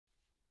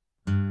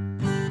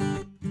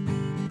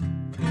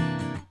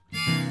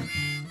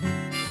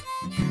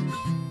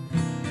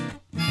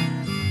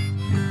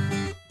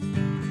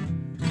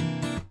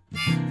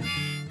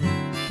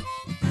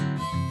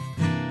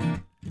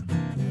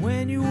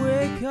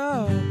wake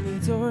up,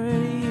 it's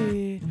already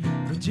here.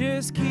 It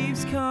just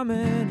keeps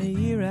coming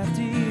year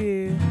after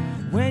year.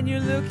 When you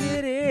look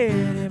at it,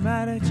 it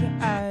might hurt your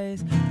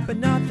eyes, but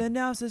nothing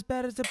else is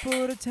better to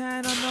put a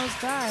tan on those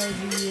thighs.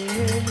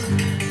 Yeah,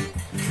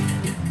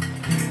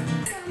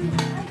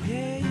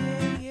 yeah, yeah,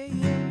 yeah,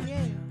 yeah,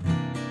 yeah.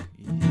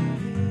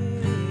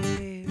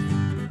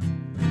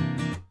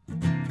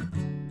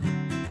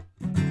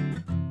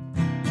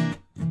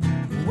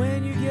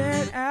 When you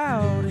get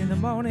out in the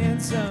morning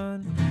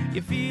sun,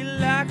 you feel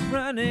like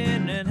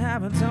running and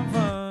having some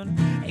fun.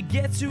 It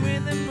gets you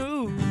in the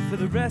mood for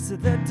the rest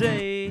of the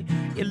day.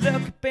 You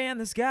look up in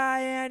the sky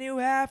and you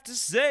have to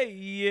say,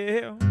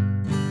 yeah.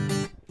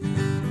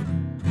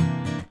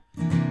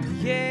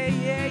 Yeah,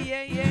 yeah,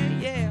 yeah, yeah,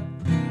 yeah.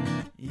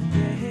 Yeah.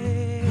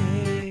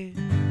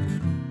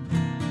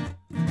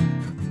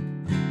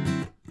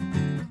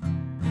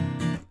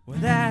 Well,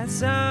 that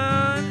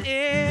sun,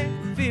 it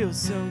feels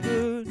so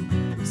good.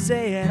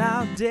 Say it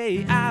all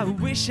day, I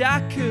wish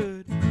I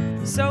could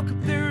soak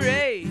up the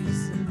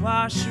rays and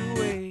wash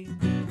away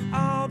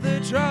all the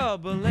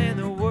trouble in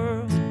the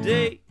world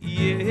today,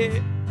 yeah.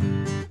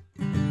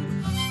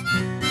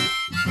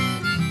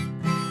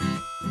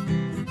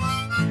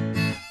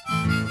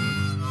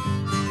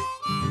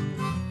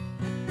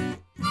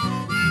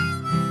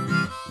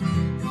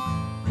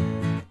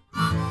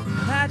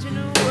 Imagine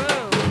a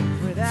world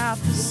without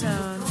the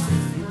sun,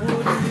 you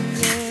wouldn't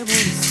be able to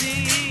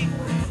see.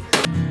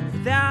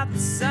 Without the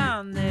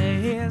sun,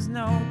 there is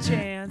no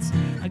chance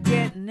of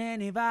getting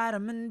any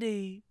vitamin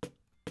D.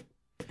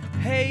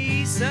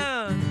 Hey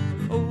son,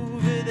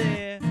 over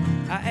there,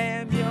 I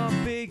am your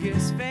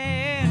biggest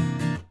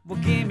fan. Well,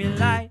 give me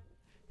light,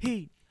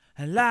 heat,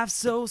 and life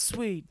so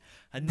sweet.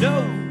 I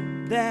know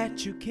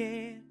that you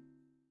can.